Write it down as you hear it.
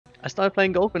I started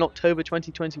playing golf in October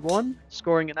 2021,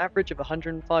 scoring an average of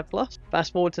 105 plus.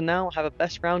 Fast forward to now, I have a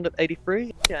best round of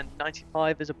 83 and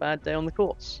 95 is a bad day on the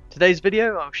course. Today's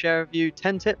video, I'll share with you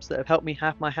 10 tips that have helped me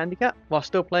halve my handicap while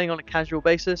still playing on a casual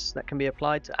basis that can be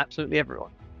applied to absolutely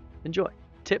everyone. Enjoy.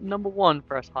 Tip number 1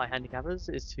 for us high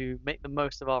handicappers is to make the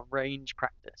most of our range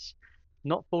practice.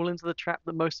 Not fall into the trap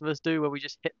that most of us do where we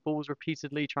just hit balls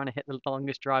repeatedly trying to hit the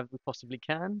longest drive we possibly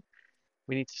can.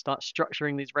 We need to start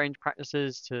structuring these range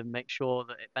practices to make sure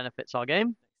that it benefits our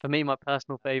game. For me, my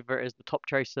personal favorite is the Top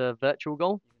Tracer virtual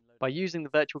golf. By using the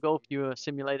virtual golf, you are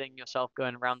simulating yourself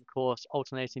going around the course,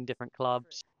 alternating different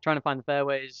clubs, trying to find the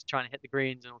fairways, trying to hit the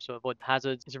greens, and also avoid the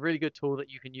hazards. It's a really good tool that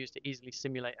you can use to easily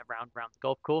simulate a round around the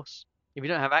golf course. If you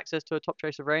don't have access to a Top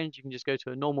Tracer range, you can just go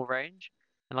to a normal range.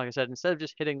 And like I said, instead of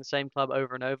just hitting the same club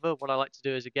over and over, what I like to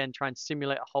do is, again, try and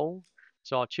simulate a hole.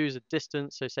 So I'll choose a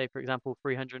distance. So say, for example,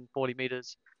 340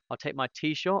 meters. I'll take my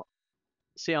tee shot,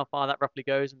 see how far that roughly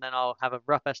goes, and then I'll have a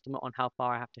rough estimate on how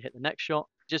far I have to hit the next shot.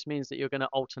 It just means that you're going to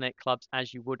alternate clubs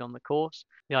as you would on the course.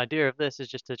 The idea of this is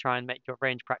just to try and make your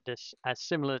range practice as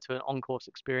similar to an on-course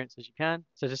experience as you can.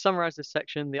 So to summarize this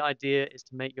section, the idea is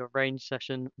to make your range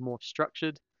session more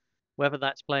structured, whether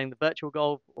that's playing the virtual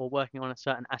golf or working on a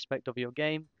certain aspect of your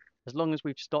game. As long as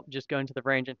we've stopped just going to the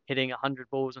range and hitting 100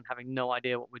 balls and having no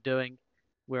idea what we're doing,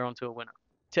 we're onto a winner.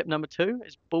 Tip number 2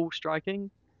 is ball striking.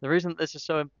 The reason that this is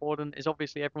so important is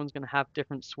obviously everyone's going to have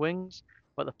different swings,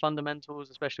 but the fundamentals,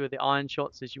 especially with the iron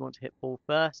shots, is you want to hit ball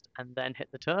first and then hit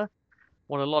the turf.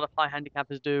 What a lot of high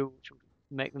handicappers do, which will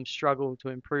make them struggle to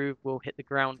improve, will hit the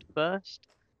ground first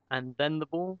and then the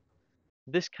ball.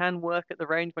 This can work at the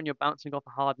range when you're bouncing off a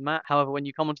hard mat. However, when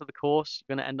you come onto the course,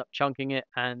 you're going to end up chunking it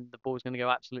and the ball's going to go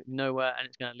absolutely nowhere, and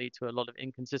it's going to lead to a lot of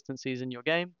inconsistencies in your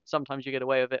game. Sometimes you get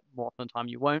away with it, more often the time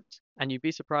you won't. And you'd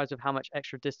be surprised with how much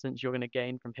extra distance you're going to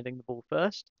gain from hitting the ball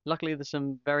first. Luckily, there's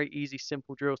some very easy,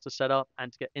 simple drills to set up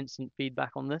and to get instant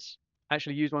feedback on this. I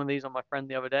actually used one of these on my friend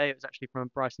the other day. It was actually from a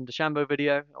Bryson DeChambeau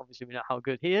video. Obviously, we know how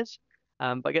good he is.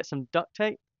 But get some duct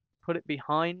tape, put it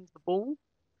behind the ball,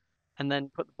 and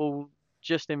then put the ball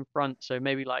just in front, so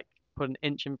maybe like put an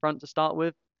inch in front to start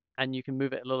with, and you can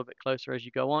move it a little bit closer as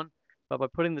you go on. But by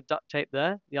putting the duct tape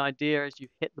there, the idea is you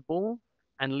hit the ball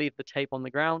and leave the tape on the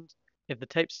ground. If the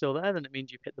tape's still there, then it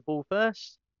means you've hit the ball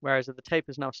first, whereas if the tape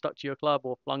is now stuck to your club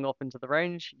or flung off into the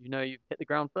range, you know you've hit the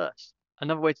ground first.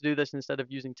 Another way to do this instead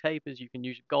of using tape is you can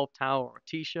use a golf towel or a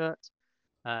t-shirt.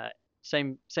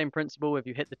 Same principle. If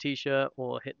you hit the t-shirt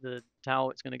or hit the towel,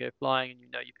 it's going to go flying and you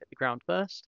know you've hit the ground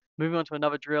first. Moving on to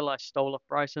another drill I stole off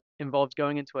Bryson, involves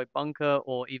going into a bunker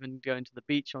or even going to the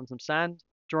beach on some sand,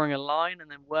 drawing a line and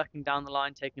then working down the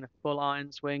line, taking a full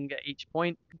iron swing at each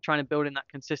point, trying to build in that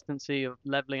consistency of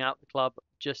leveling out the club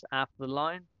just after the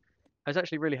line. It was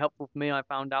actually really helpful for me. I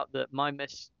found out that my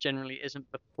miss generally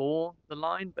isn't before the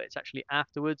line, but it's actually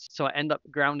afterwards, so I end up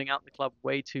grounding out the club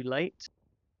way too late.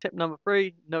 Tip number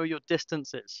 3, know your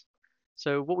distances.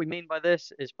 So what we mean by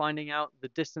this is finding out the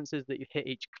distances that you hit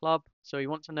each club. So you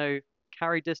want to know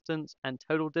carry distance and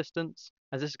total distance,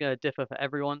 as this is going to differ for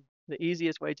everyone. The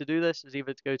easiest way to do this is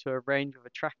either to go to a range with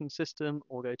a tracking system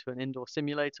or go to an indoor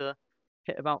simulator,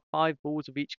 hit about 5 balls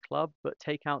of each club, but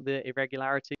take out the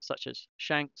irregularities such as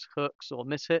shanks, hooks, or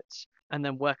mishits, and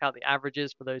then work out the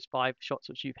averages for those 5 shots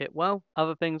which you've hit well.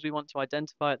 Other things we want to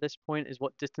identify at this point is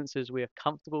what distances we are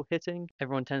comfortable hitting.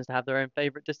 Everyone tends to have their own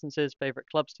favorite distances, favorite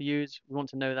clubs to use. We want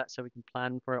to know that so we can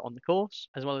plan for it on the course,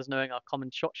 as well as knowing our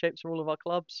common shot shapes for all of our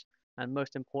clubs. And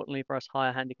most importantly for us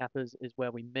higher handicappers is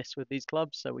where we miss with these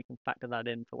clubs, so we can factor that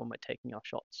in for when we're taking our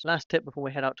shots. Last tip before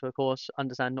we head out to a course,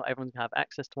 understand not everyone's going to have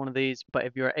access to one of these, but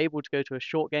if you're able to go to a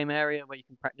short game area where you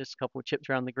can practice a couple of chips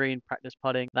around the green, practice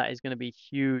putting, that is going to be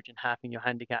huge in halving your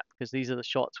handicap, because these are the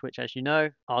shots which, as you know,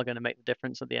 are going to make the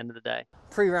difference at the end of the day.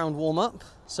 Pre-round warm-up,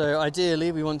 so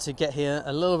ideally we want to get here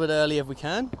a little bit early if we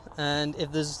can, and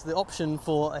if there's the option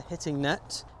for a hitting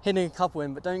net, hitting a couple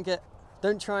in, but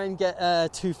don't try and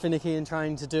get too finicky and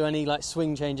trying to do any like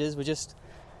swing changes. We're just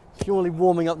purely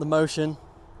warming up the motion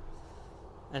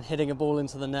and hitting a ball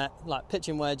into the net, like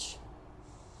pitching wedge.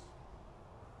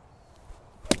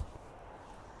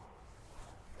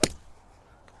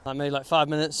 Like maybe like 5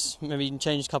 minutes, maybe you can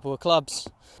change a couple of clubs.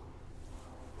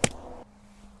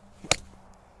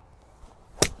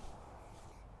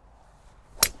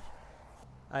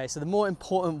 Alright, so the more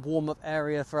important warm-up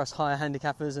area for us higher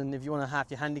handicappers, and if you want to halve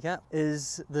your handicap,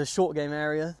 is the short game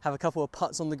area. Have a couple of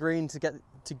putts on the green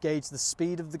to gauge the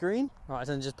speed of the green. Right,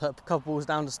 then just put a couple balls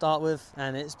down to start with,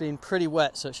 and it's been pretty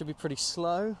wet, so it should be pretty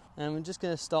slow. And we're just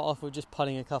going to start off with just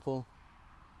putting a couple.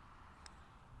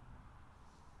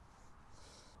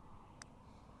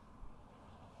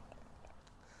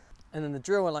 And then the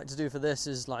drill I like to do for this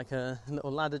is like a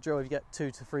little ladder drill. You get 2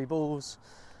 to 3 balls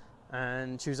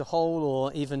and choose a hole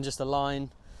or even just a line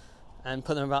and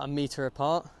put them about 1 meter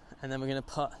apart, and then we're going to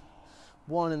putt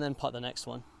one and then putt the next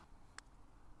one.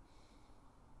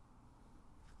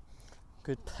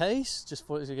 Good pace, just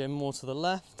thought it was going to go more to the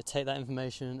left. Take that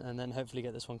information and then hopefully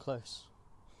get this one close.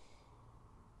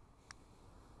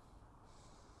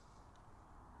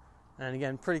 And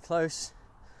again, pretty close.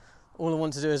 All I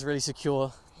want to do is really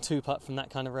secure 2 putt from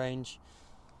that kind of range.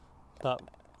 But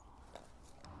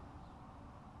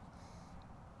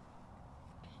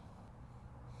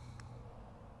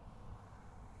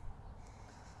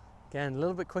again, a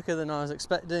little bit quicker than I was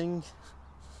expecting.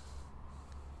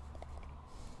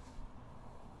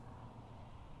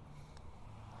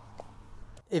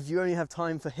 If you only have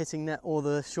time for hitting net or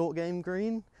the short game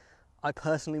green, I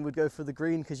personally would go for the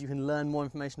green because you can learn more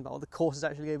information about what the course is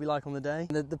actually going to be like on the day.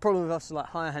 The problem with us like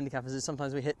higher handicappers is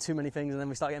sometimes we hit too many things and then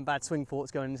we start getting bad swing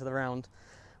thoughts going into the round.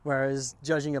 Whereas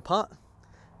judging a putt,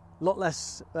 a lot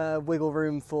less wiggle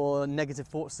room for negative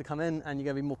thoughts to come in, and you're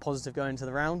going to be more positive going into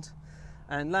the round.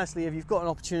 And lastly, if you've got an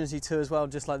opportunity to as well,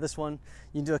 just like this one,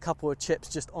 you can do a couple of chips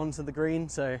just onto the green.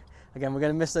 So again, we're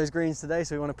going to miss those greens today,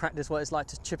 so we want to practice what it's like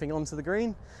to chipping onto the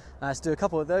green. Let's do a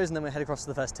couple of those and then we'll head across to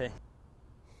the first tee.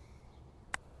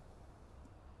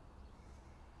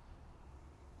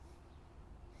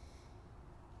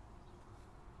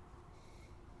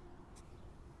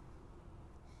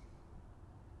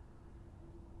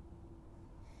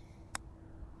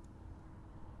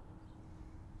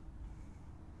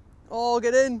 Oh,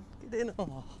 get in,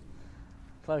 oh,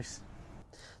 close.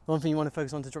 The one thing you want to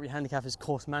focus on to drop your handicap is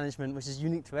course management, which is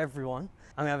unique to everyone.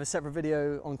 I'm going to have a separate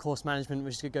video on course management,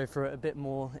 which is going to go through it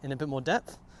in a bit more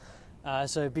depth.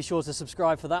 So be sure to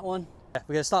subscribe for that one.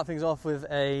 We're going to start things off with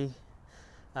so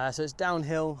it's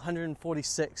downhill,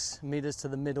 146 meters to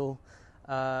the middle.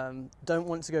 Don't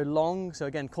want to go long, so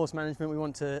again, course management, we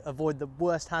want to avoid the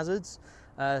worst hazards.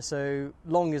 So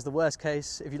long is the worst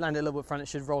case. If you land it a little bit front, it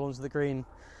should roll onto the green.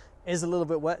 It is a little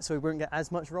bit wet, so we won't get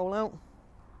as much rollout.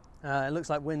 It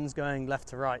looks like wind's going left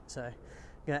to right, so I'm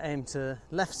going to aim to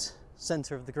left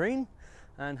centre of the green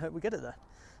and hope we get it there.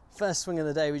 First swing of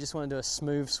the day, we just want to do a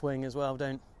smooth swing as well.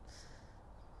 Don't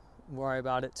worry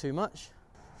about it too much.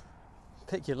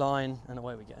 Pick your line and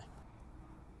away we go.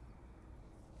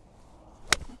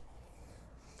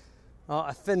 Oh,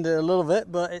 I finned it a little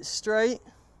bit, but it's straight.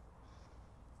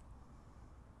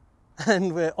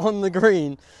 And we're on the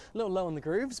green. A little low on the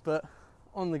grooves, but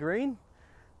on the green,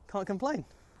 can't complain.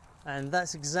 And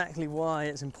that's exactly why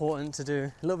it's important to do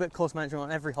a little bit of course management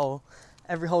on every hole.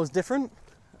 Every hole is different.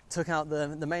 Took out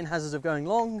the main hazards of going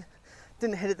long.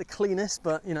 Didn't hit it the cleanest,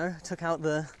 but you know, took out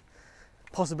the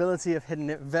possibility of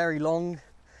hitting it very long.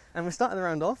 And we're starting the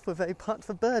round off with a putt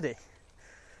for birdie.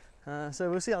 So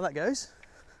we'll see how that goes.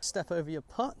 Step over your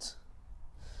putt.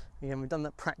 Again, we've done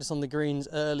that practice on the greens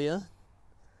earlier.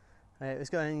 It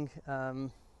was going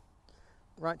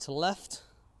right to left,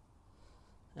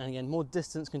 and again, more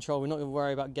distance control. We're not going to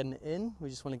worry about getting it in, we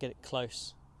just want to get it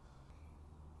close.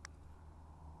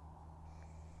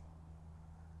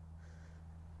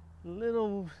 A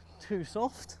little too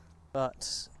soft,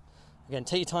 but again,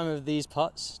 take your time over these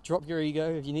putts, drop your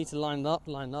ego. If you need to line up,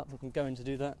 we can go in to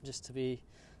do that just to be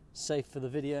safe for the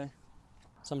video.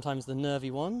 Sometimes the nervy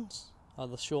ones are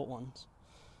the short ones.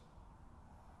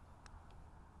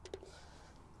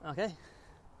 Okay,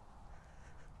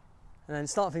 and then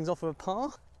start things off with a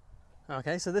par.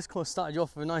 Okay, so this course started you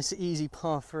off with a nice easy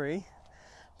par 3,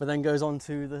 but then goes on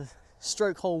to the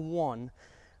stroke hole 1,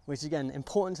 which again,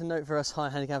 important to note for us high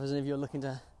handicappers, and if you're looking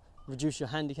to reduce your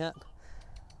handicap.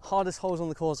 Hardest holes on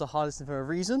the course are hardest for a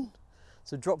reason,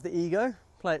 so drop the ego,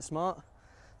 play it smart.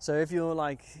 So if you're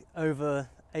like over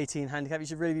 18 handicap, you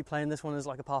should really be playing this one as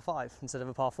like a par 5 instead of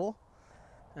a par 4.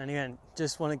 And again,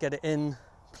 just want to get it in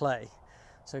play.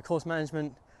 So course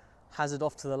management, hazard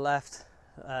off to the left,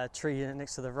 tree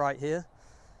next to the right here.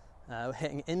 We're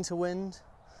hitting into wind,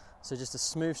 so just a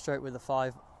smooth stroke with the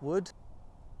 5 wood.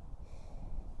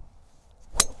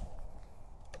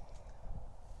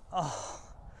 Oh,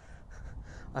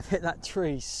 I've hit that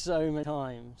tree so many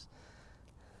times.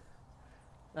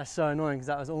 That's so annoying because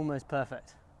that was almost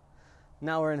perfect.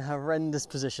 Now we're in a horrendous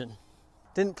position.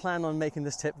 Didn't plan on making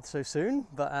this tip so soon,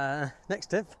 but next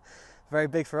tip, very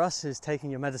big for us, is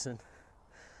taking your medicine.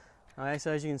 Okay,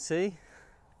 so as you can see,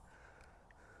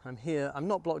 I'm here. I'm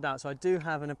not blocked out, so I do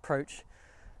have an approach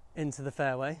into the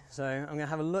fairway. So I'm going to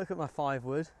have a look at my 5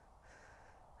 wood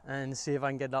and see if I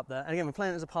can get up there. And again, we're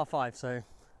playing it as a par 5, so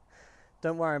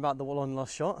don't worry about the one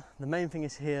lost shot. The main thing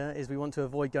is here is we want to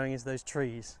avoid going into those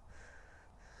trees.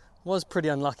 Was pretty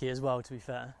unlucky as well, to be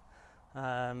fair.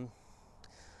 So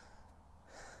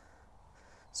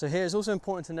here it's also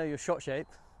important to know your shot shape.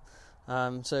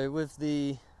 So with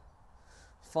the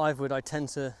 5 wood, I tend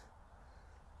to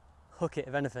hook it,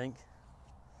 if anything.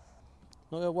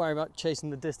 Not going to worry about chasing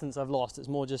the distance I've lost, it's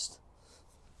more just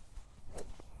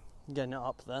getting it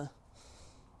up there.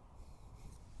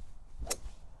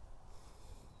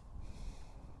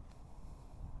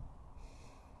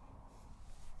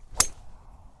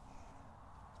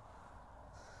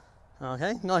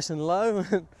 Okay, nice and low.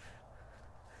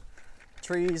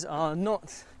 Trees are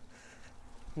not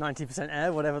 90%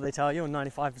 air, whatever they tell you, or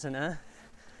 95% air.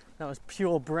 That was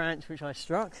pure branch which I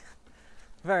struck.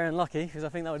 Very unlucky, because I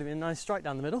think that would have been a nice strike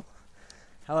down the middle.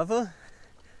 However,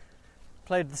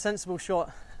 played the sensible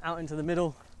shot out into the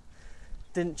middle,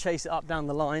 didn't chase it up down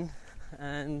the line,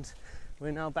 and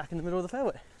we're now back in the middle of the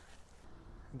fairway.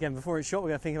 Again, before each shot, we're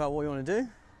going to think about what we want to do.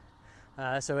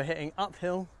 So we're hitting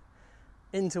uphill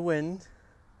into wind.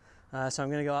 So I'm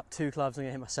going to go up 2 clubs. I'm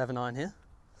going to hit my 7-iron here.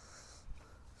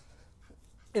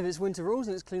 If it's winter rules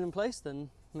and it's clean and placed, then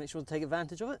make sure to take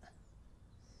advantage of it.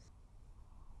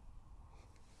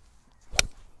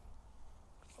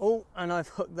 Oh, and I've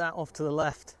hooked that off to the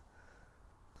left.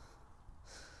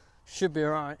 Should be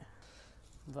alright,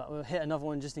 but we'll hit another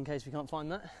one just in case we can't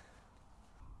find that.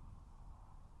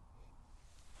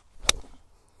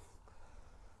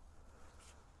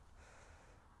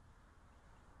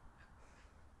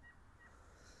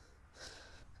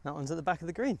 That one's at the back of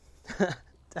the green.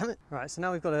 Damn it. Right, so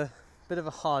now we've got a bit of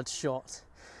a hard shot.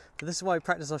 But this is why we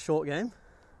practice our short game.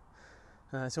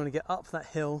 So I want to get up that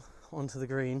hill onto the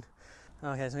green.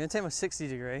 Okay, so I'm going to take my 60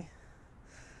 degree.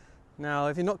 Now,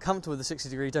 if you're not comfortable with the 60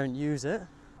 degree, don't use it.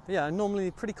 But yeah, I'm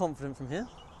normally pretty confident from here.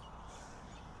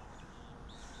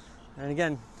 And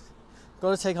again,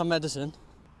 got to take our medicine.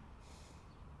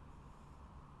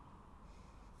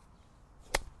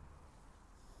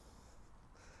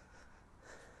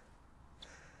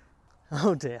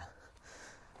 Oh dear.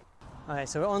 Okay,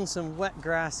 so we're on some wet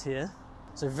grass here.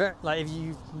 So if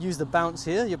you use the bounce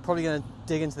here, you're probably going to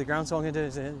dig into the ground. So what I'm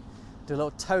going to do is do a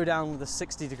little toe down with a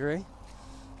 60 degree.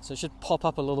 So it should pop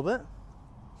up a little bit.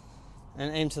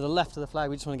 And aim to the left of the flag.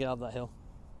 We just want to get up that hill.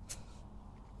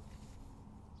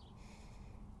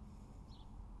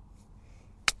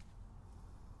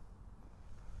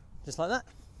 Just like that.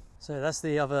 So that's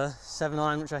the other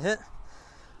 7-iron which I hit.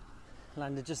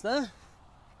 Landed just there.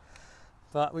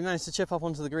 But we managed to chip up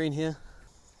onto the green here.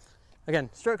 Again,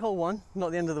 stroke hole 1,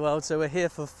 not the end of the world, so we're here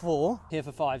for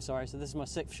 5, sorry, so this is my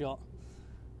 6th shot.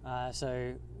 So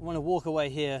I want to walk away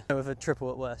here with a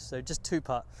triple at worst, so just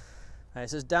 2-putt. Okay,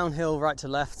 so it's downhill, right to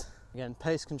left. Again,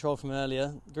 pace control from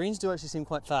earlier. Greens do actually seem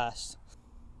quite fast.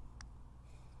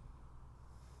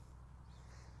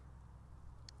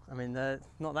 I mean, they're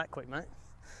not that quick, mate.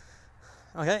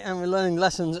 Okay, and we're learning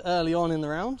lessons early on in the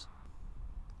round.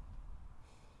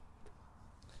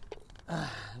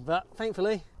 But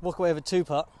thankfully, walk away with a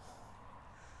 2-putt.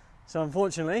 So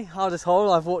unfortunately, hardest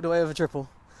hole, I've walked away with a triple.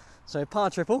 So par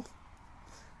triple,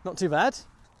 not too bad.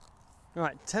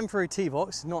 Right, temporary tee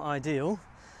box, not ideal.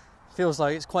 Feels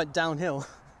like it's quite downhill.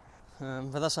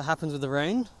 But that's what happens with the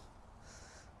rain.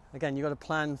 Again, you've got to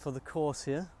plan for the course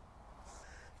here.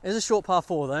 It's a short par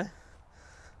 4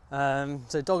 though.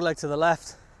 So dog leg to the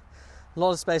left. A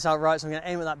lot of space out right, so I'm going to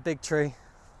aim at that big tree.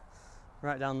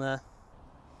 Right down there.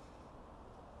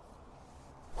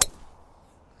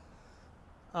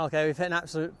 Okay, we've hit an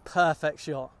absolute perfect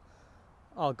shot.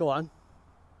 Oh, go on.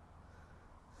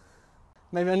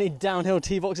 Maybe I need downhill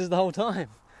tee boxes the whole time.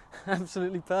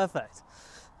 Absolutely perfect.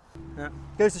 Yeah.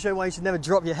 Goes to show why you should never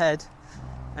drop your head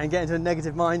and get into a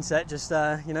negative mindset. Just,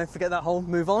 forget that hole,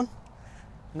 move on.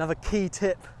 Another key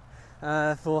tip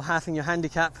for halving your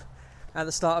handicap at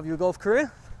the start of your golf career.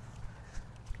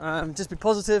 Just be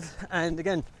positive and,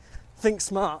 again, think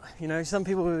smart. You know, some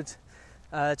people would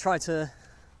try to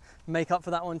make up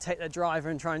for that one, take their driver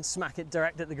and try and smack it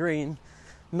direct at the green,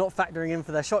 not factoring in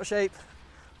for their shot shape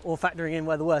or factoring in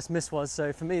where the worst miss was.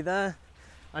 So for me there,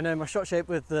 I know my shot shape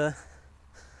with the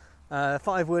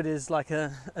 5 wood is like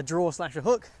a draw / a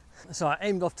hook. So I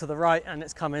aimed off to the right and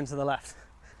it's come in to the left.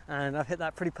 And I've hit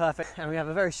that pretty perfect, and we have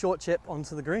a very short chip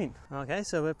onto the green. Okay,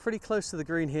 so we're pretty close to the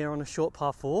green here on a short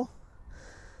par 4.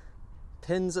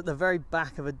 Pins at the very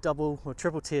back of a double or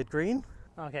triple tiered green.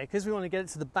 Okay, because we want to get it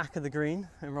to the back of the green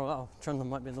and roll. Oh, trundle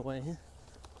might be in the way here.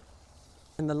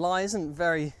 And the lie isn't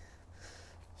very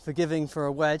forgiving for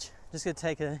a wedge. Just going to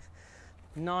take a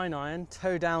 9-iron,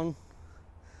 toe down,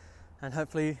 and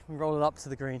hopefully roll it up to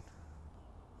the green.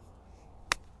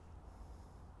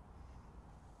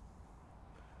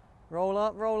 Roll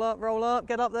up, roll up, roll up,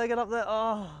 get up there, get up there.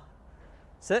 Oh,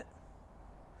 sit.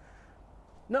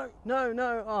 No, no,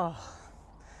 no. Oh,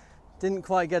 didn't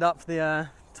quite get up the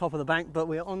top of the bank, but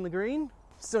we're on the green.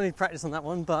 Still need practice on that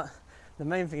one, but the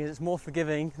main thing is it's more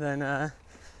forgiving than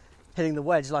hitting the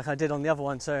wedge like I did on the other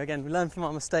one. So again, we learned from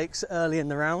our mistakes early in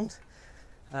the round.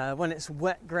 When it's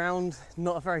wet ground,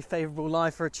 not a very favourable lie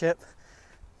for a chip.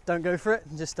 Don't go for it,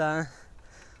 just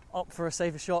opt for a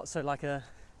safer shot. So like a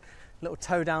little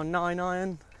toe down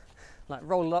 9-iron, like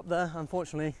roll it up there.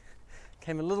 Unfortunately,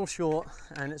 came a little short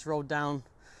and it's rolled down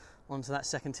onto that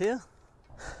second tier.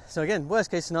 So again,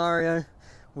 worst case scenario,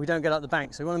 we don't get up the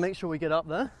bank. So we want to make sure we get up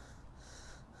there.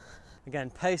 Again,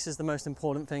 pace is the most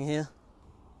important thing here.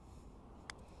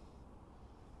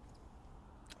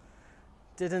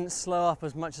 Didn't slow up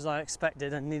as much as I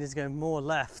expected and needed to go more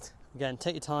left. Again,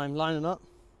 take your time, line it up.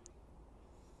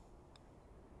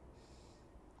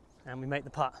 And we make the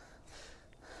putt.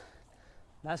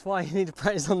 That's why you need to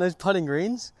practice on those putting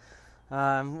greens.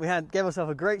 Gave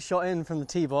ourselves a great shot in from the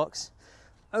tee box.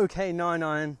 Okay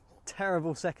 9-iron,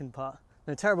 terrible second putt.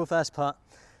 No, terrible first putt.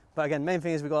 But again, main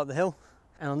thing is we got up the hill.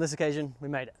 And on this occasion, we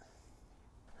made it.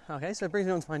 Okay, so it brings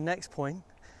me on to my next point,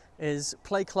 is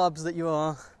play clubs that you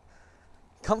are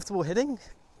comfortable hitting,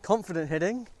 confident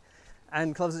hitting,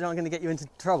 and clubs that aren't going to get you into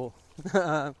trouble.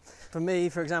 For me,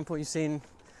 for example, you've seen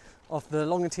off the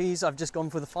longer tees, I've just gone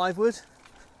for the 5-wood.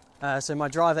 So my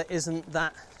driver isn't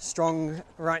that strong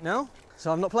right now,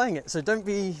 so I'm not playing it. So don't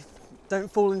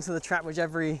fall into the trap which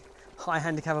every high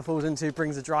handicapper falls into,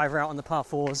 brings the driver out on the par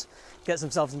 4s, gets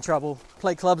themselves in trouble.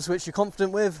 Play clubs which you're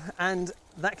confident with, and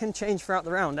that can change throughout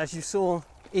the round. As you saw,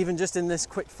 even just in this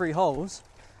quick 3 holes,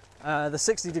 the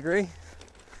 60 degree,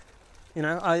 you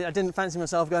know, I didn't fancy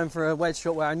myself going for a wedge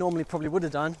shot where I normally probably would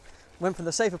have done. Went for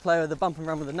the safer player, the bump and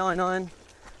run with a 9-iron,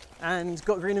 and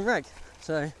got green and reg.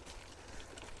 So,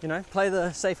 you know, play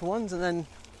the safer ones and then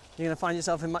you're going to find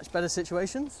yourself in much better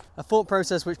situations. A thought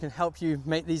process which can help you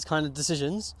make these kind of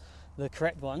decisions, the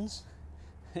correct ones,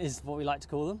 is what we like to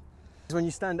call them. Is when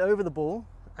you stand over the ball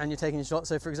and you're taking a shot.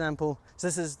 So for example,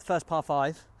 this is the first par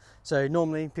 5. So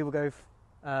normally people go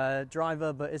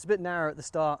driver, but it's a bit narrow at the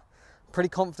start. Pretty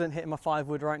confident hitting my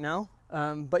 5-wood right now.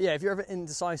 But yeah, if you're ever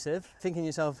indecisive, thinking to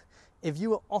yourself, if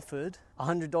you were offered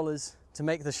 $100 to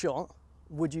make the shot,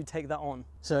 would you take that on?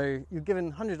 So you're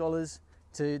given $100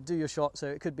 to do your shot. So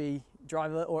it could be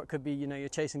driver, or it could be, you know, you're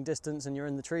chasing distance and you're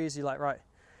in the trees. You're like, right,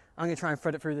 I'm gonna try and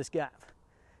thread it through this gap.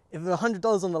 If there's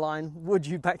 $100 on the line, would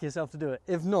you back yourself to do it?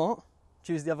 If not,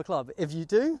 choose the other club. If you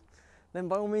do, then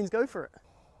by all means go for it.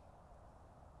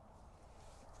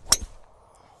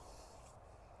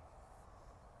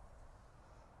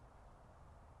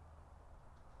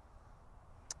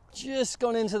 Just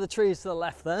gone into the trees to the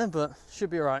left there, but should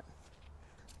be all right.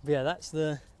 But yeah, that's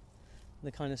the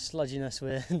kind of sludginess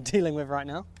we're dealing with right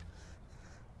now.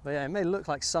 But yeah, it may look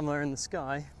like summer in the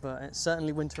sky, but it's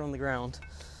certainly winter on the ground.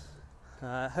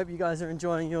 Hope you guys are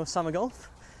enjoying your summer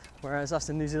golf, whereas us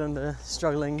in New Zealand are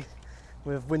struggling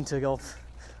with winter golf.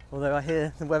 Although I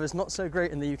hear the weather's not so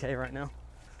great in the UK right now.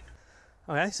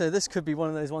 Okay, so this could be one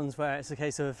of those ones where it's a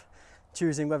case of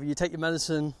choosing whether you take your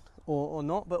medicine or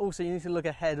not, but also you need to look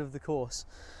ahead of the course.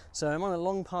 So I'm on a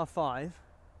long par 5.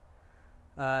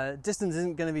 Distance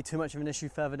isn't going to be too much of an issue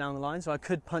further down the line, so I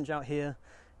could punch out here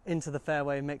into the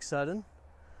fairway and make certain.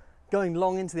 Going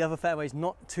long into the other fairway is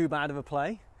not too bad of a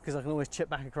play, because I can always chip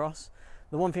back across.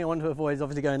 The one thing I want to avoid is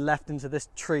obviously going left into this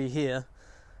tree here,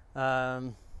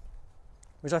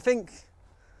 which I think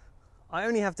I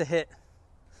only have to hit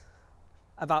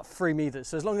about 3 meters.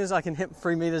 So as long as I can hit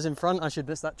 3 meters in front, I should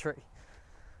miss that tree.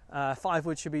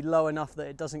 5-wood should be low enough that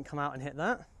it doesn't come out and hit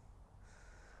that.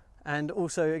 And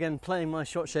also, again, playing my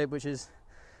shot shape, which is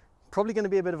probably going to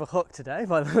be a bit of a hook today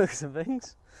by the looks of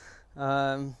things,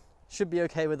 should be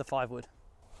okay with the 5-wood.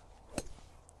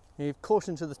 You've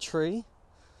caution to the tree,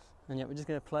 and yet we're just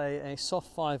going to play a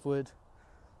soft 5-wood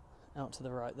out to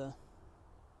the right there.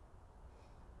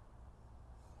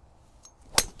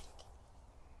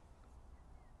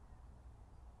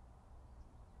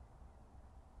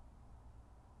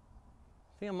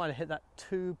 I think I might have hit that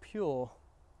too pure.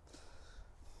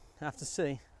 Have to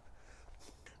see.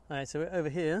 Alright, so we're over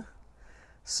here.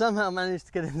 Somehow managed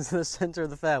to get into the centre of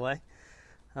the fairway.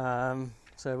 So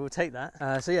we'll take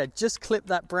that. So yeah, just clipped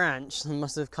that branch and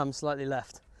must have come slightly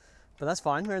left. But that's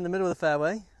fine. We're in the middle of the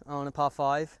fairway on a par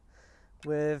 5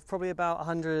 with probably about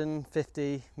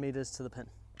 150 metres to the pin.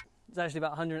 It's actually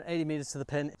about 180 metres to the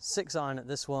pin. 6-iron at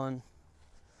this one.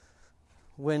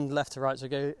 Wind left to right, so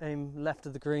go aim left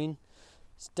of the green.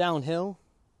 It's downhill.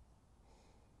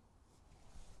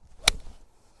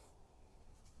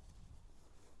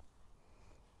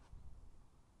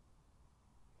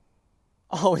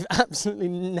 Oh, we've absolutely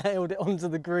nailed it onto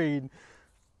the green.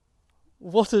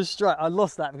 What a strike. I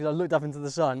lost that because I looked up into the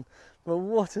sun, but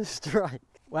what a strike.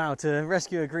 Wow, to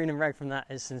rescue a green and red from that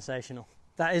is sensational.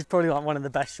 That is probably like one of the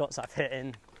best shots I've hit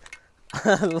in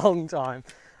a long time.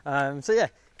 So yeah,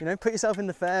 you know, put yourself in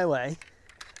the fairway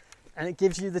and it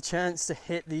gives you the chance to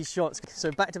hit these shots.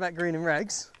 So back-to-back green and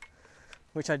regs,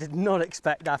 which I did not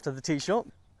expect after the tee shot.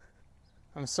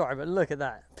 I'm sorry, but look at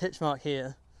that pitch mark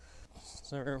here.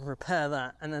 So repair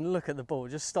that and then look at the ball,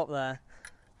 just stop there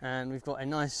and we've got a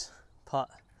nice putt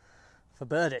for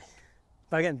birdie.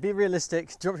 But again, be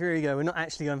realistic, drop your ego, we're not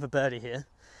actually going for birdie here.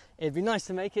 It'd be nice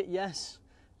to make it, yes,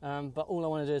 but all I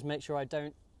want to do is make sure I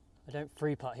don't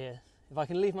free putt here. If I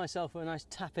can leave myself with a nice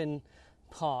tap in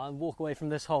par and walk away from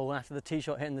this hole after the tee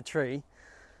shot hitting the tree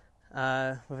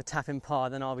with a tap in par,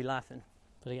 then I'll be laughing.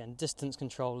 But again, distance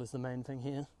control is the main thing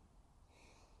here.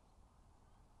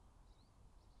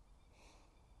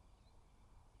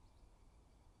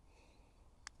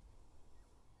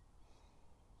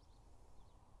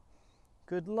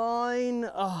 Good line.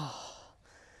 Oh,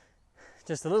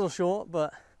 just a little short,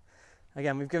 but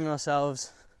again, we've given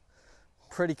ourselves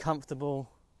pretty comfortable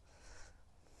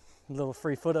little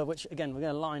 3-footer, which again, we're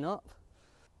going to line up.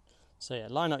 So yeah,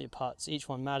 line up your putts. Each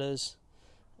one matters.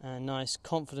 And nice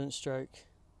confident stroke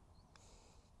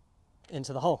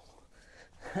into the hole.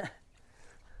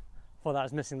 Thought that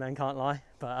was missing then, can't lie.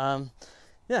 But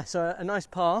yeah, so a nice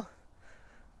par.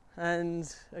 And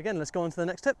again, let's go on to the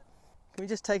next tip. Can we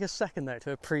just take a second though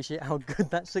to appreciate how good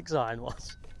that 6-iron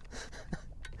was?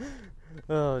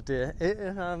 Oh dear.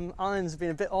 Irons have been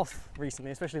a bit off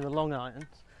recently, especially the long irons.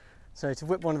 So to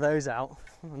whip one of those out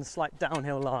on a slight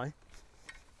downhill lie,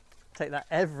 take that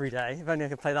every day. If only I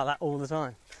could play that all the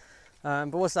time.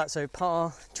 But what's that? So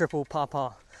par, triple, par,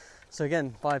 par. So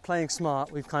again, by playing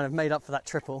smart, we've kind of made up for that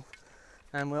triple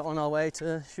and we're on our way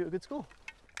to shoot a good score.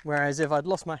 Whereas if I'd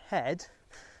lost my head,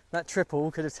 that triple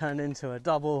could have turned into a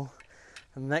double,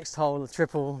 and the next hole a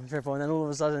triple, and then all of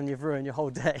a sudden you've ruined your whole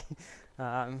day.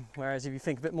 Whereas if you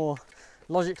think a bit more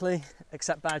logically,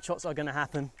 accept bad shots are going to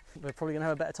happen, we're probably going to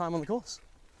have a better time on the course.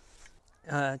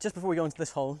 Just before we go into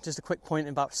this hole, just a quick point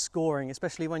about scoring,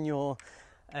 especially when you're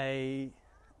a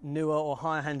newer or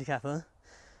higher handicapper.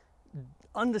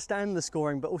 Understand the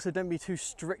scoring, but also don't be too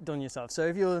strict on yourself. So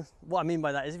if you're, what I mean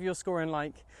by that is if you're scoring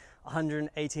like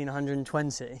 118,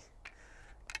 120,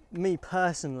 me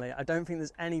personally, I don't think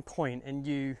there's any point in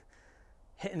you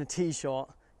hitting a tee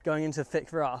shot, going into a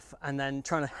thick rough and then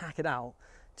trying to hack it out.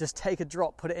 Just take a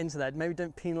drop, put it into there. Maybe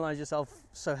don't penalise yourself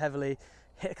so heavily,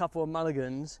 hit a couple of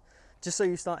mulligans, just so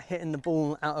you start hitting the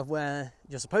ball out of where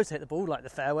you're supposed to hit the ball, like the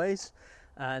fairways,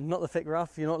 not the thick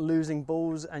rough. You're not losing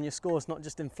balls and your score's not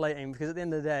just inflating, because at the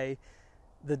end of the day,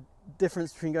 the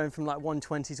difference between going from like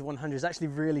 120 to 100 is actually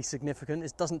really significant.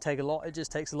 It doesn't take a lot, it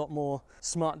just takes a lot more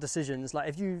smart decisions. Like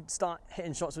if you start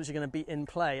hitting shots which are going to be in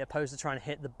play, opposed to trying to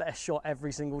hit the best shot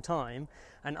every single time,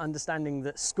 and understanding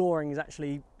that scoring is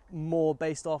actually more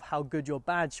based off how good your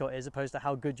bad shot is opposed to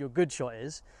how good your good shot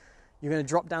is, you're going to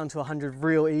drop down to 100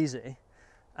 real easy.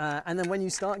 And then when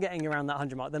you start getting around that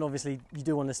 100 mark, then obviously you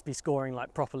do want to be scoring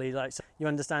like properly. Like, so you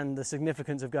understand the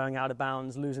significance of going out of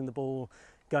bounds, losing the ball,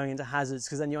 going into hazards,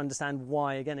 because then you understand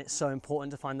why, again, it's so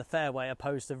important to find the fairway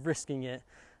opposed to risking it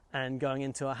and going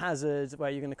into a hazard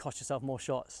where you're going to cost yourself more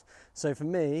shots. So for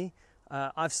me,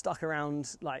 I've stuck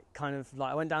around like kind of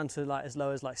like I went down to like as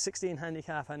low as like 16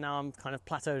 handicap, and now I'm kind of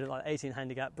plateaued at like 18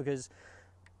 handicap, because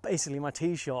basically my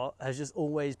tee shot has just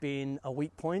always been a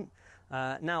weak point.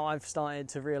 Now I've started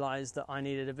to realise that I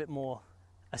needed a bit more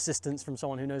assistance from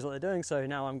someone who knows what they're doing, so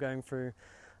now I'm going through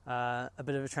a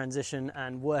bit of a transition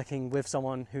and working with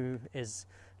someone who is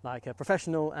like a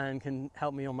professional and can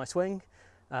help me on my swing,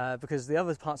 because the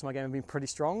other parts of my game have been pretty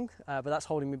strong, but that's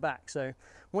holding me back. So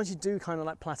once you do kind of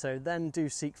like plateau, then do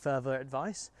seek further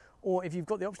advice, or if you've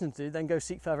got the option to, then go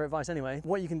seek further advice anyway.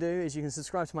 What you can do is you can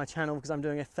subscribe to my channel, because I'm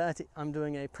doing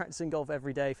a practicing golf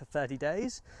every day for 30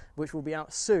 days, which will be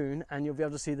out soon, and you'll be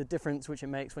able to see the difference which it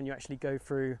makes when you actually go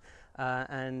through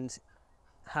and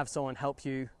have someone help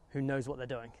you who knows what they're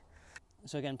doing.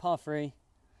 So again, par 3,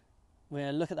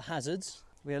 we'll look at the hazards.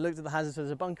 We looked at the hazards. So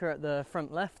there's a bunker at the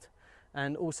front left,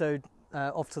 and also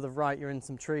off to the right you're in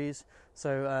some trees.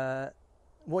 So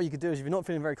what you could do is, if you're not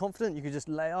feeling very confident, you could just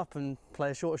lay up and play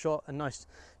a short shot, a nice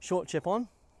short chip on.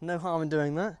 No harm in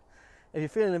doing that. If you're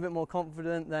feeling a bit more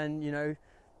confident, then you know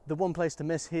the one place to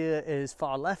miss here is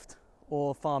far left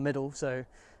or far middle. So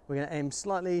we're going to aim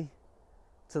slightly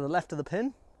to the left of the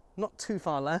pin, not too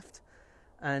far left,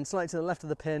 and slightly to the left of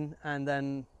the pin, and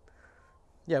then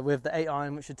yeah, with the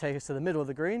 8-iron, which should take us to the middle of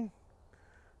the green,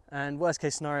 and worst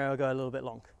case scenario I'll go a little bit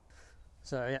long.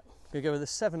 So yeah, we go with the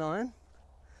 7-iron,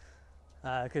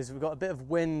 because we've got a bit of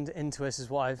wind into us is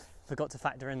what I forgot to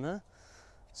factor in there.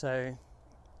 So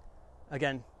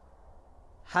again,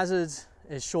 hazard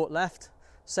is short left,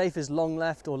 safe is long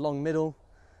left or long middle,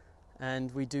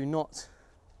 and we do not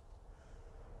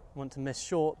want to miss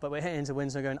short, but we're hitting into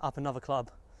wind, so going up another club.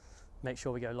 Make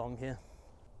sure we go long here.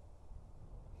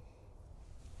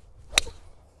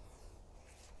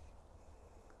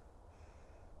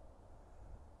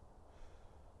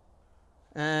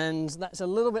 And that's a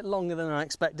little bit longer than I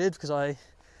expected because I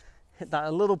hit that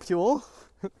a little pure.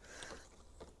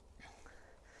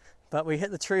 But we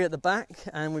hit the tree at the back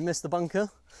and we missed the bunker.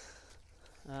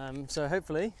 So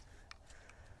hopefully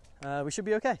we should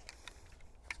be okay.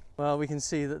 Well, we can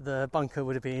see that the bunker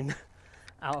would have been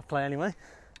out of play anyway.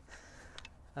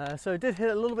 So it did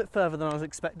hit a little bit further than I was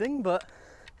expecting, but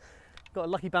got a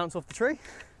lucky bounce off the tree.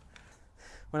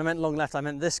 When I meant long left, I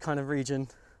meant this kind of region,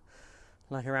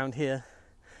 like around here.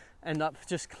 End up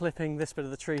just clipping this bit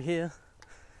of the tree here,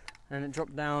 and it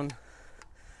dropped down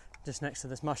just next to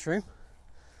this mushroom.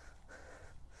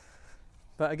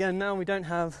 But again, now we don't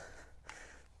have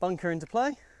bunker into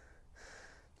play.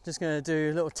 Just going to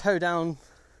do a little toe down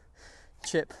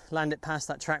chip, land it past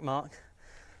that track mark,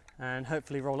 and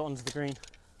hopefully roll it onto the green.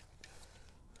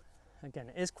 Again,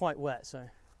 it is quite wet, so a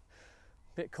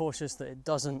bit cautious that it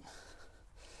doesn't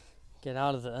get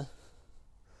out of there.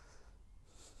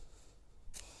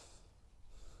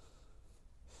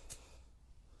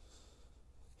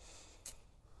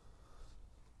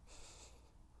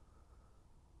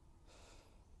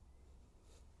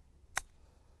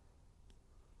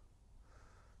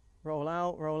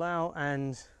 Roll out,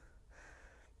 and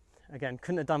again,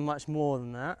 couldn't have done much more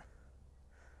than that.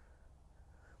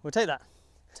 We'll take that.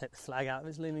 Take the flag out of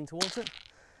it's leaning towards it.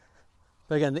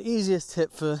 But again, the easiest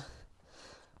tip for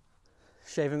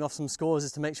shaving off some scores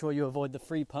is to make sure you avoid the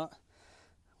free putt,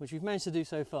 which we've managed to do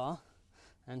so far.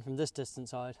 And from this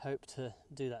distance, I'd hope to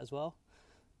do that as well.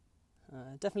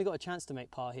 Definitely got a chance to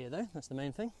make par here though, that's the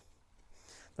main thing.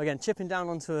 But again, chipping down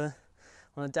on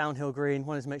a downhill green,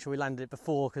 wanted to make sure we landed it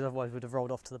before, because otherwise we'd have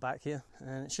rolled off to the back here.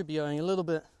 And it should be going a little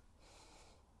bit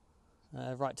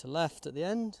right to left at the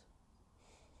end.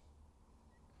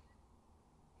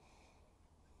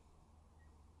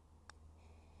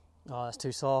 Oh, that's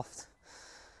too soft.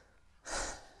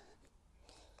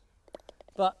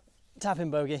 But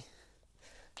tap-in bogey,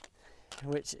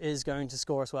 which is going to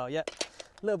score us well. Yep,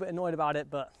 a little bit annoyed about it,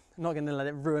 but I'm not going to let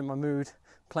it ruin my mood.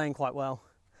 Playing quite well.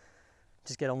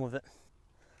 Just get on with it.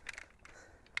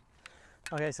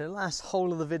 Okay, so last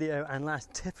hole of the video and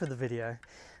last tip of the video,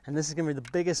 and this is going to be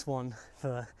the biggest one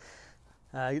for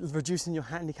reducing your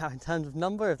handicap in terms of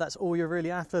number. If that's all you're really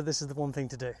after, this is the one thing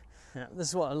to do. Yeah, this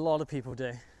is what a lot of people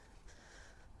do.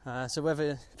 So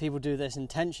whether people do this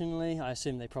intentionally, I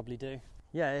assume they probably do.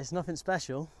 Yeah, it's nothing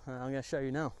special. I'm going to show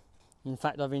you now. In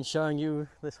fact, I've been showing you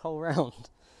this whole round.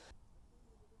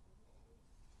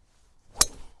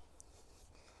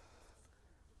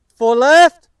 Four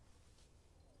left!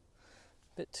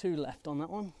 Bit too left on that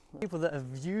one. People that have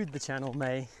viewed the channel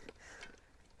may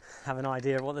have an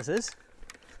idea of what this is.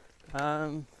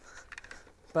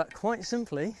 But quite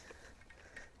simply,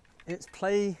 it's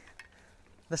play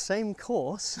the same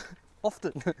course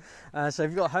often. So if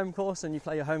you've got a home course and you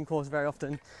play your home course very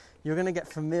often, you're going to get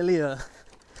familiar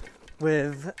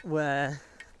with where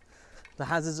the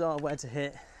hazards are, where to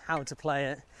hit, how to play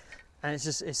it, and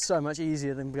it's so much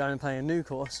easier than going and playing a new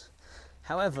course.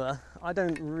 However, I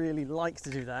don't really like to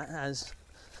do that, as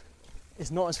it's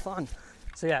not as fun.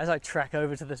 So yeah, as I track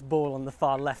over to this ball on the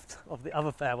far left of the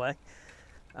other fairway,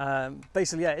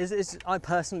 basically yeah, I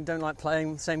personally don't like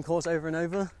playing the same course over and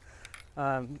over,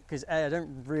 because I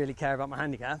don't really care about my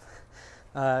handicap,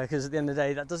 because at the end of the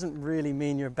day that doesn't really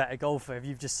mean you're a better golfer if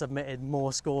you've just submitted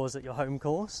more scores at your home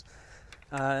course.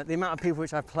 The amount of people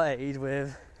which I've played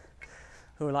with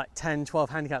who are like 10, 12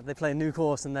 handicap, they play a new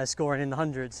course and they're scoring in the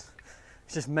hundreds.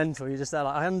 It's just mental. You're just there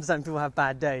like, I understand people have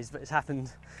bad days, but it's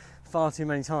happened far too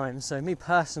many times. So me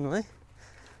personally,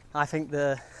 I think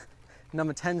the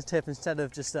number 10's tip, instead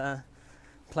of just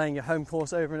playing your home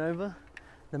course over and over,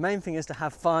 the main thing is to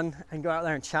have fun and go out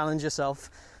there and challenge yourself.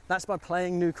 That's by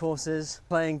playing new courses,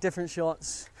 playing different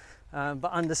shots,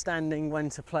 but understanding when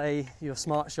to play your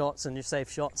smart shots and your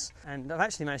safe shots. And I've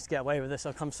actually managed to get away with this.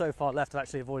 I've come so far left, I've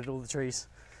actually avoided all the trees.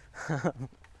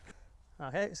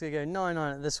 Okay, so we go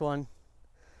 9-9 at this one.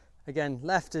 Again,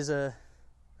 left is our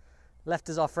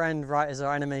friend, right is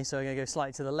our enemy, so we're going to go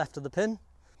slightly to the left of the pin.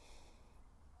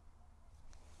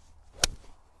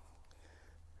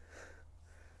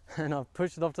 And I've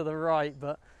pushed it off to the right,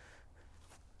 but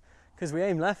because we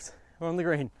aim left, we're on the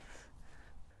green.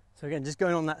 So again, just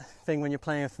going on that thing when you're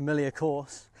playing a familiar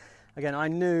course Again, I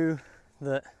knew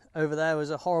that over there was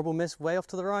a horrible miss way off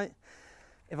to the right.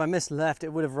 If I missed left,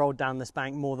 it would have rolled down this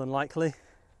bank more than likely.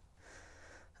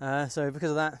 So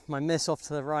because of that, my miss off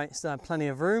to the right still had plenty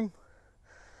of room,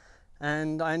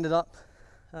 and I ended up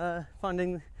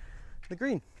finding the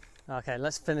green. Okay,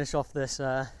 let's finish off this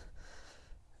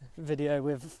video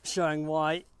with showing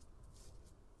why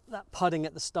that putting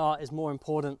at the start is more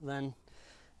important than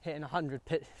hitting 100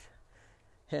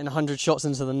 shots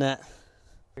into the net.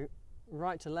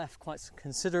 Right to left quite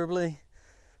considerably.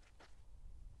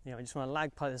 I just want to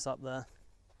lag putt this up there.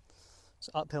 It's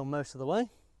uphill most of the way.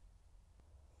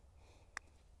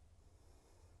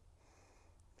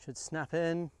 Should snap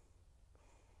in.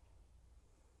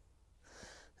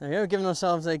 There we go, giving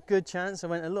ourselves a good chance. I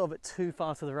went a little bit too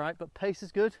far to the right, but pace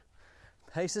is good.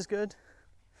 Pace is good.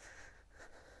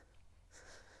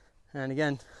 And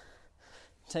again,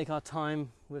 take our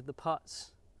time with the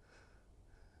putts,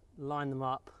 line them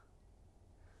up.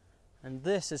 And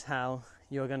this is how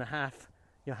you're going to have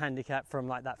your handicap from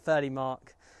like that 30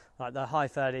 mark, like the high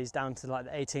 30s down to like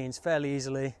the 18s fairly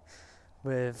easily,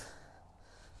 with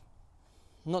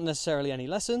not necessarily any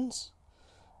lessons,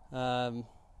 but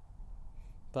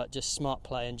just smart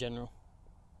play in general.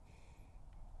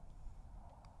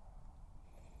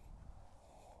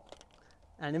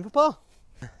 And in for par.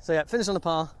 So yeah, finish on a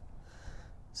par.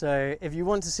 So if you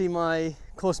want to see my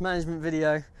course management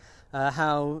video,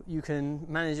 how you can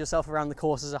manage yourself around the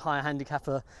course as a higher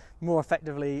handicapper more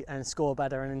effectively and score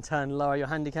better, and in turn lower your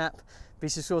handicap, be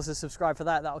sure to subscribe for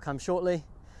that. That will come shortly.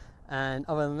 And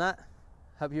other than that,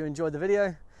 hope you enjoyed the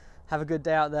video. Have a good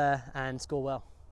day out there and score well.